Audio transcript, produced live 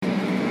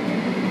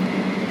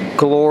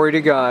Glory to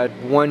God.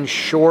 One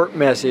short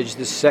message,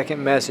 the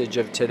second message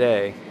of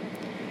today.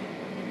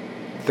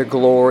 The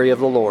glory of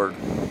the Lord.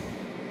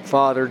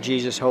 Father,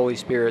 Jesus, Holy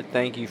Spirit,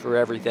 thank you for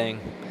everything.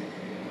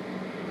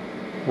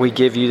 We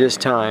give you this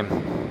time.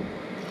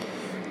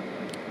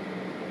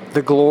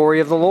 The glory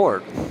of the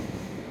Lord.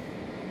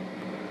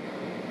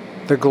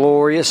 The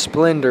glorious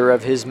splendor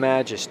of His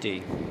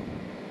majesty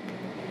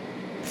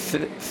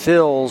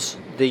fills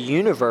the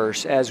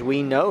universe as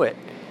we know it,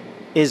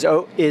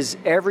 is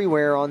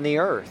everywhere on the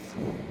earth.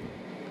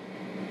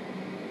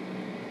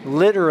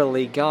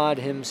 Literally God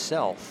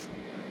Himself.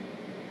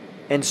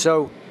 And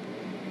so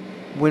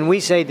when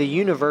we say the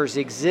universe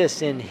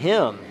exists in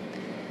Him,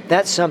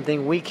 that's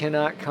something we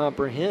cannot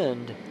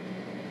comprehend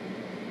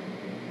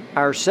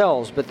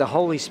ourselves, but the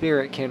Holy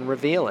Spirit can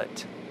reveal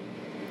it.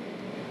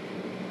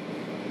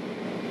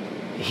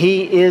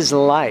 He is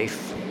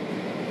life.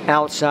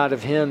 Outside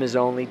of Him is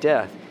only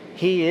death.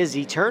 He is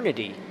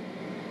eternity.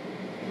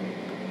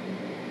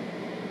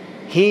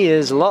 He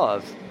is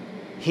love.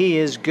 He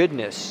is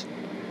goodness.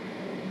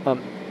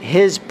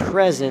 His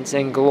presence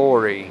and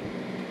glory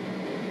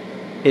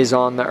is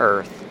on the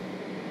earth.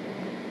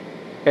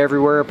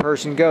 Everywhere a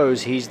person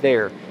goes, He's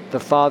there. The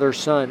Father,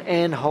 Son,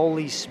 and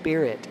Holy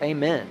Spirit.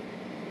 Amen.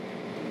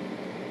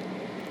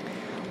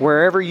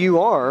 Wherever you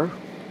are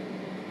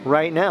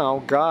right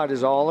now, God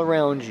is all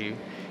around you.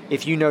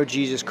 If you know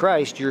Jesus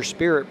Christ, your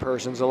spirit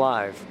person's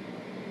alive.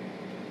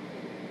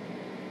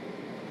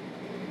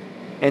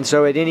 And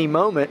so at any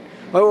moment,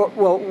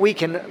 well, we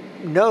can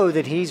know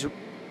that He's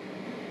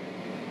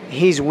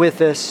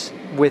with us,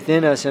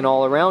 within us, and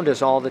all around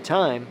us all the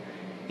time.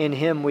 In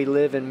Him we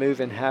live and move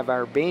and have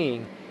our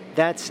being.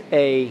 That's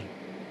an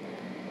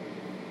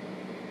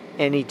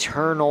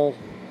eternal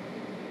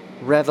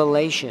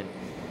revelation.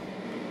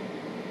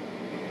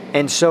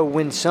 And so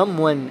when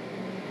someone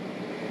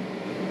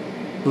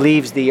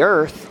leaves the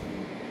earth,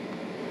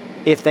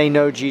 if they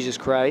know Jesus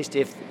Christ,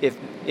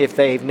 if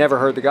they've never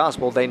heard the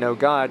gospel, they know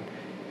God,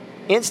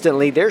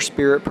 instantly their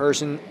spirit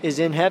person is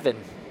in heaven.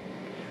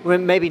 Well,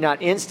 maybe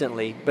not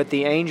instantly, but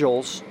the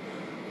angels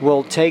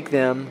will take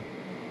them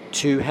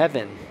to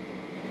heaven,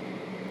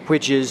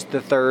 which is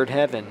the third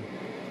heaven.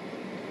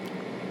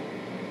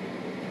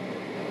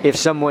 If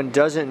someone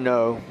doesn't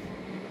know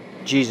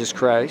Jesus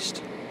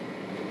Christ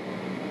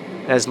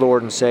as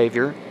Lord and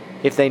Savior,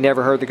 if they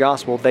never heard the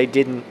gospel, they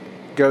didn't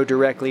go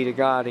directly to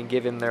God and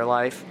give Him their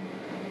life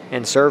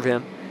and serve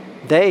Him,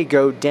 they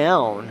go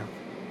down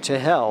to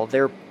hell.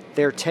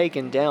 They're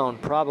taken down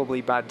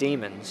probably by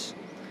demons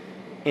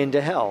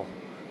into hell,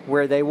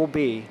 where they will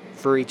be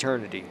for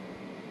eternity.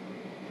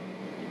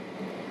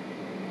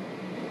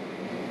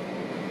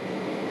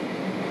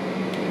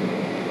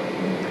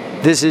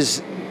 This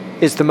is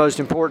the most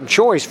important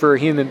choice for a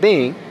human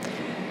being.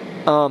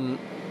 And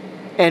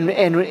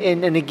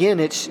again,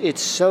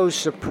 it's so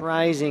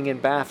surprising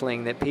and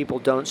baffling that people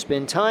don't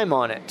spend time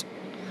on it.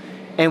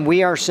 And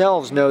we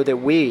ourselves know that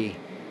we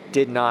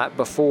did not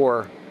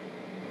before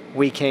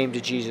we came to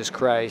Jesus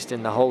Christ,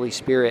 and the Holy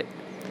Spirit,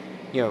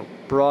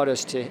 brought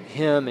us to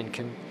Him,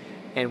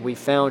 and we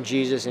found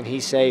Jesus, and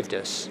He saved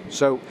us.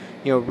 So,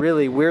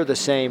 really, we're the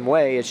same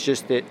way. It's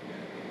just that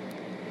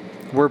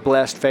we're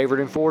blessed,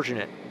 favored, and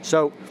fortunate.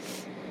 So,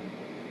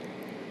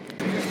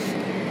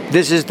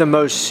 this is the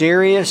most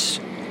serious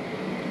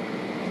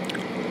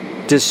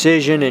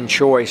decision and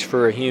choice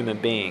for a human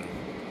being.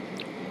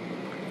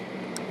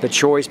 The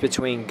choice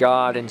between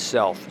God and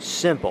self.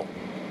 Simple.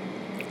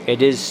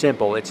 It is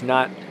simple. It's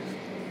not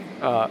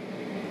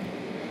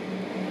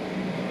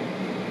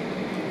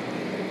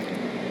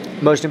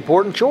most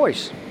important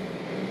choice.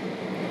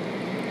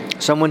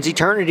 Someone's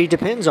eternity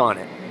depends on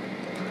it.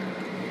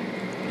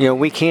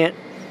 We can't,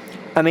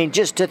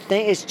 just to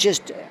think, it's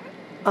just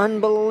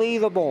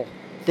unbelievable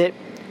that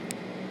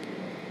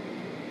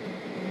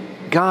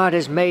God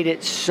has made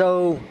it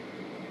so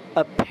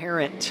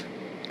apparent.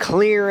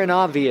 Clear and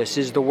obvious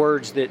is the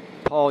words that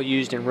Paul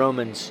used in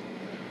Romans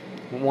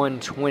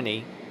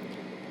 1:20.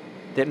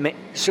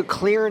 So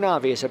clear and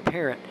obvious,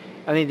 apparent.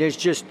 There's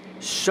just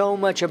so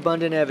much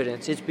abundant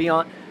evidence. It's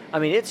beyond.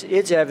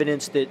 It's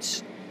evidence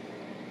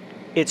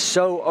it's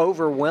so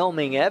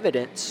overwhelming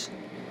evidence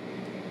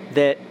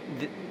that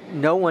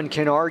no one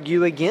can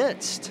argue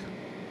against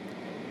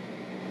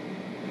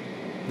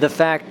the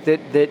fact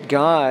that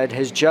God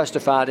has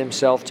justified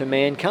Himself to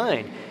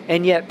mankind.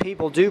 And yet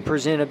people do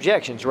present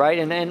objections, right?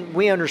 And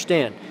we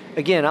understand.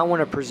 Again, I want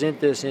to present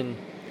this in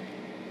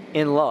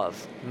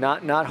love,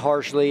 not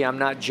harshly. I'm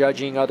not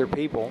judging other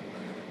people,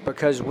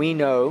 because we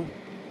know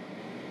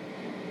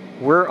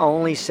we're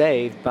only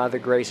saved by the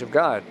grace of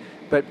God.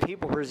 But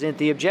people present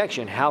the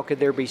objection, how could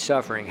there be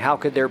suffering? How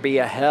could there be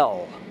a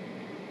hell?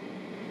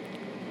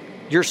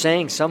 You're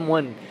saying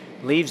someone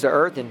leaves the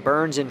earth and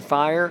burns in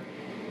fire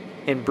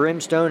and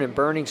brimstone and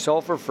burning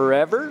sulfur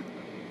forever?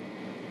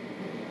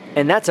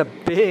 And that's a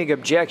big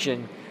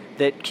objection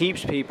that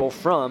keeps people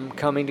from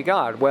coming to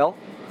God. Well,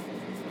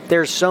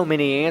 there's so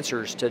many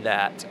answers to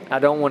that. I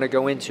don't want to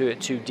go into it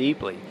too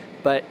deeply,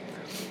 but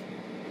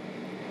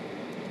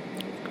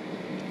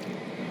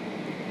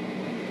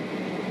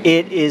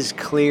It is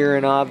clear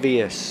and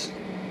obvious.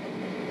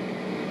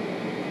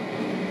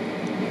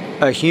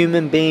 A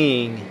human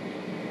being,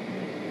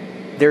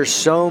 there's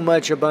so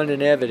much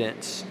abundant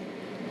evidence,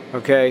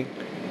 okay?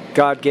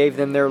 God gave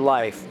them their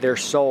life, their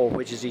soul,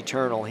 which is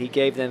eternal. He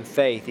gave them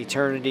faith,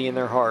 eternity in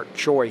their heart,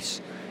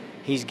 choice.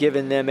 He's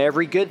given them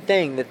every good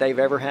thing that they've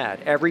ever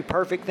had, every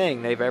perfect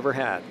thing they've ever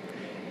had,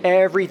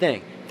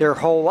 everything, their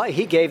whole life.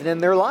 He gave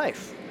them their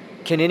life.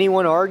 Can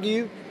anyone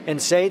argue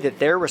and say that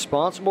they're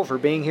responsible for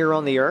being here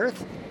on the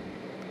earth?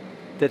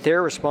 That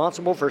they're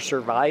responsible for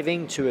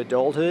surviving to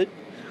adulthood?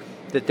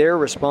 That they're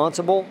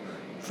responsible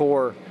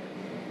for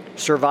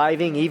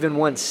surviving even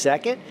 1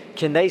 second?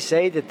 Can they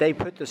say that they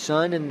put the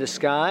sun in the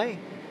sky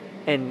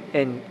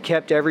and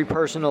kept every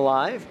person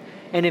alive?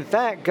 And in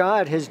fact,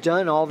 God has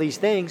done all these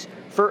things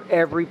for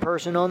every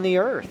person on the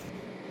earth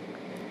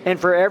and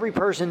for every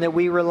person that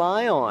we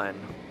rely on.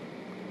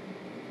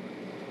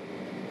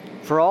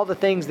 For all the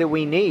things that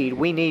we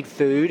need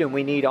food and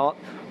we need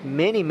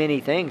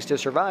many things to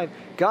survive.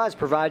 God's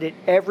provided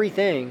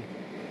everything,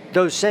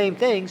 those same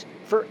things,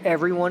 for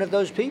every one of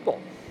those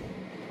people.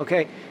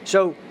 Okay,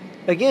 so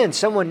again,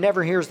 someone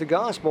never hears the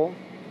gospel.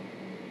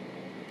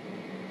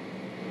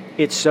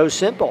 It's so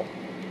simple.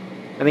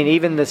 I mean,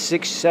 even the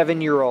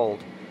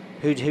 6-7-year-old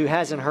who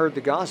hasn't heard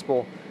the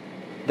gospel,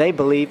 they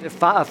believe, a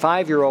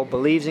 5-year-old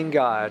believes in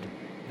God.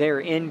 They're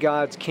in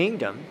God's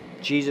kingdom.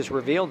 Jesus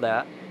revealed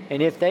that.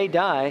 And if they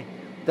die,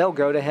 they'll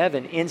go to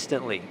heaven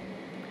instantly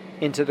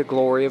into the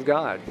glory of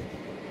God.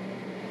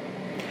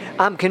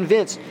 I'm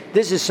convinced,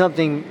 this is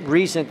something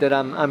recent that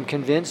I'm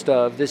convinced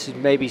of. This is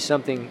maybe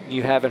something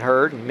you haven't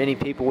heard, and many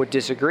people would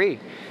disagree.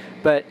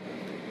 But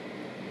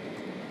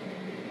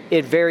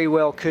it very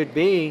well could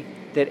be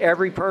that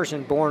every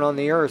person born on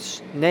the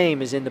earth's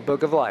name is in the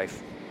book of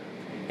life.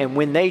 And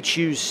when they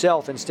choose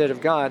self instead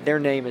of God, their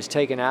name is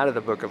taken out of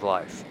the book of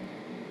life.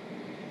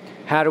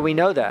 How do we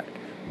know that?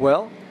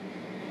 Well,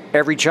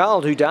 every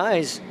child who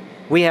dies,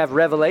 we have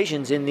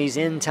revelations in these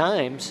end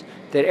times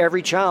that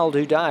every child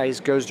who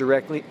dies goes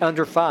directly,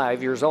 under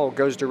 5 years old,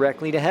 goes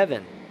directly to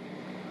heaven.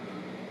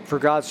 For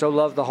God so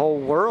loved the whole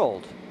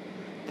world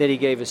that He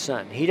gave His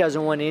Son. He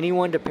doesn't want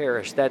anyone to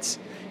perish. That's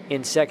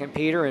in 2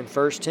 Peter and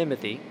 1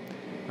 Timothy.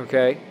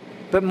 Okay?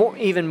 But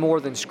even more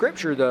than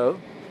Scripture, though,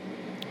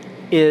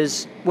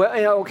 is,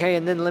 well, okay,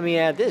 and then let me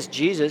add this.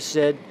 Jesus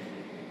said,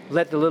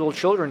 "Let the little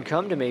children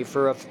come to me,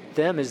 for of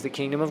them is the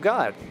kingdom of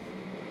God."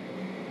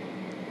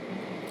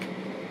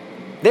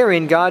 They're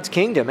in God's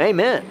kingdom.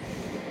 Amen.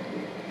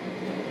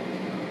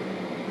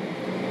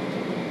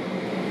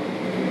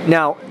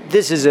 Now,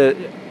 this is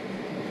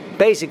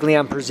basically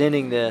I'm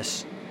presenting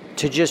this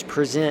to just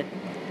present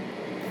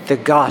the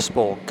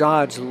gospel,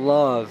 God's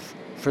love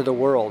for the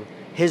world.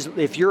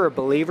 If you're a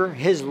believer,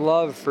 His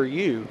love for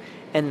you,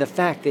 and the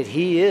fact that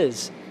He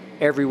is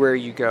everywhere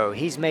you go.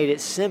 He's made it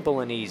simple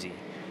and easy.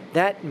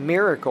 That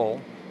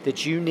miracle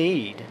that you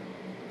need,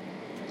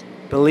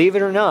 believe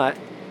it or not,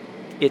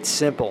 it's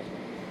simple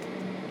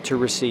to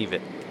receive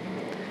it.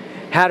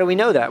 How do we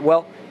know that?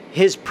 Well,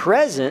 His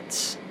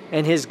presence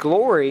and His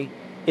glory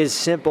is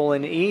simple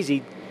and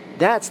easy.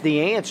 That's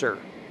the answer.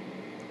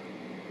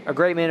 A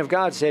great man of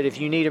God said, if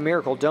you need a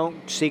miracle,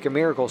 don't seek a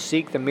miracle,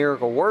 seek the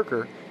miracle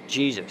worker,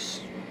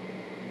 Jesus.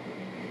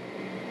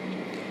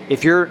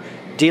 If you're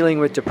dealing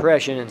with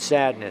depression and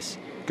sadness,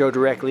 go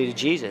directly to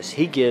Jesus.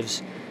 He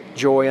gives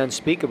joy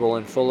unspeakable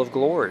and full of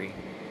glory.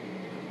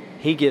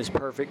 He gives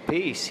perfect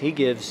peace. He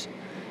gives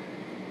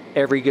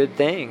every good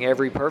thing,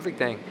 every perfect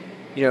thing.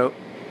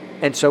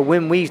 And so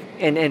when we,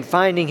 and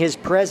finding His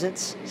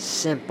presence,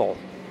 simple.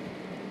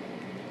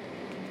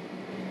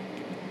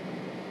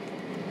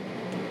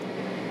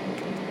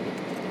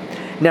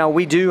 Now,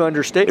 we do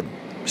understand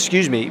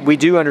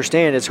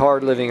it's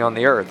hard living on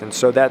the earth. And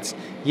so that's,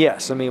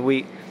 yes, I mean,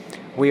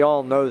 we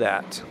all know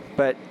that.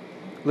 But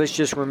let's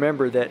just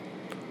remember that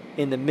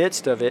in the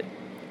midst of it,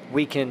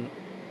 we can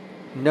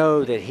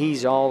know that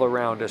He's all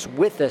around us,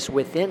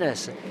 within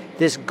us.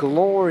 This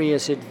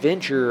glorious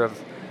adventure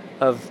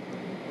of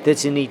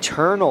that's an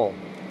eternal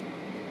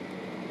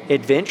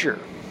adventure.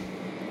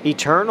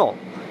 Eternal.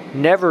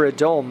 Never a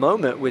dull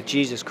moment with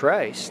Jesus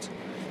Christ.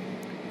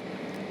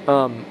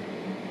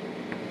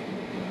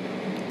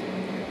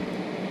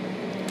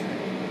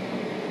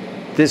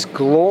 This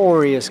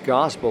glorious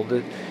gospel,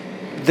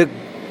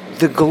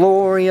 the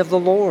glory of the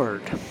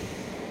Lord.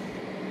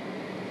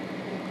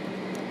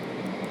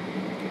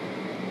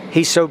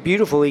 He's so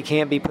beautiful He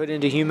can't be put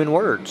into human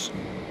words.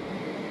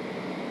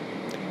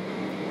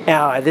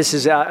 Now, I'm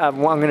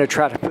going to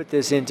try to put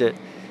this into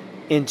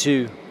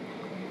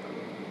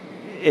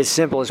as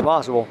simple as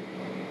possible.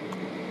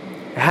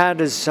 How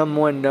does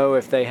someone know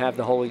if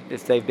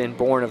if they've been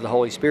born of the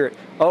Holy Spirit?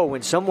 Oh,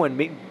 when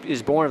someone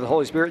is born of the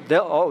Holy Spirit,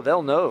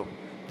 they'll know.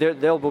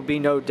 There will be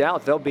no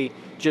doubt. They'll be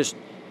just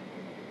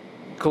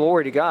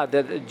glory to God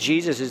that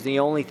Jesus is the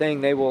only thing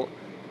they will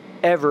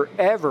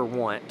ever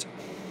want.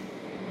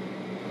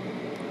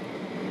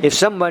 If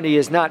somebody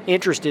is not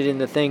interested in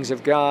the things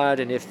of God,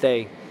 and if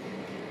they're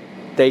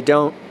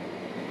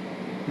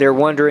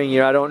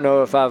wondering, I don't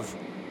know if I've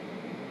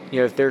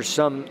if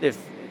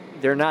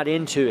they're not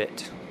into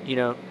it,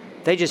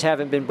 they just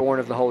haven't been born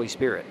of the Holy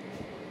Spirit.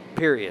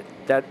 Period.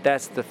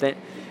 That's the thing.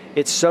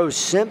 It's so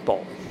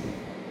simple.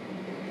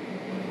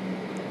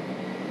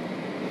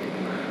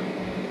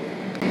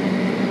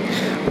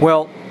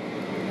 Well,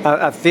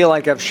 I feel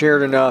like I've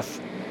shared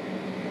enough.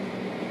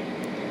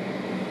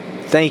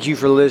 Thank you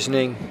for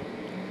listening.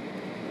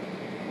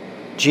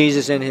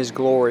 Jesus in His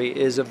glory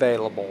is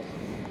available.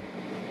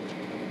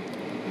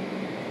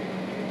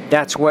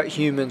 That's what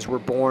humans were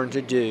born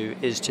to do,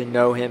 is to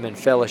know Him and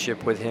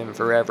fellowship with Him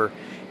forever.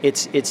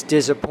 It's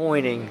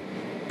disappointing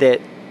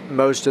that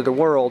most of the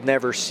world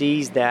never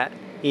sees that.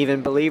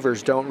 Even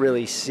believers don't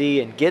really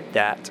see and get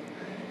that.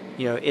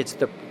 It's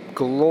the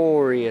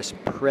glorious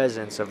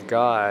presence of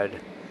God,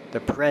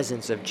 the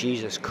presence of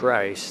Jesus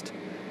Christ.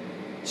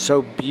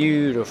 So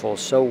beautiful,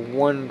 so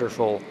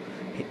wonderful.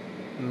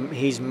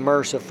 He's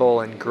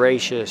merciful and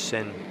gracious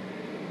and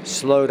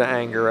slow to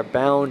anger,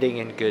 abounding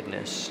in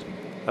goodness,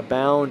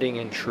 abounding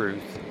in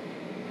truth.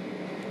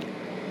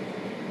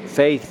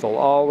 Faithful,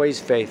 always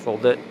faithful.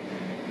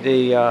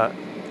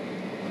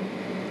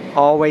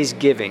 Always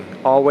giving,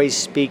 always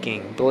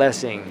speaking,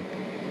 blessing.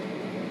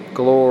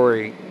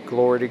 Glory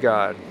to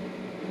God.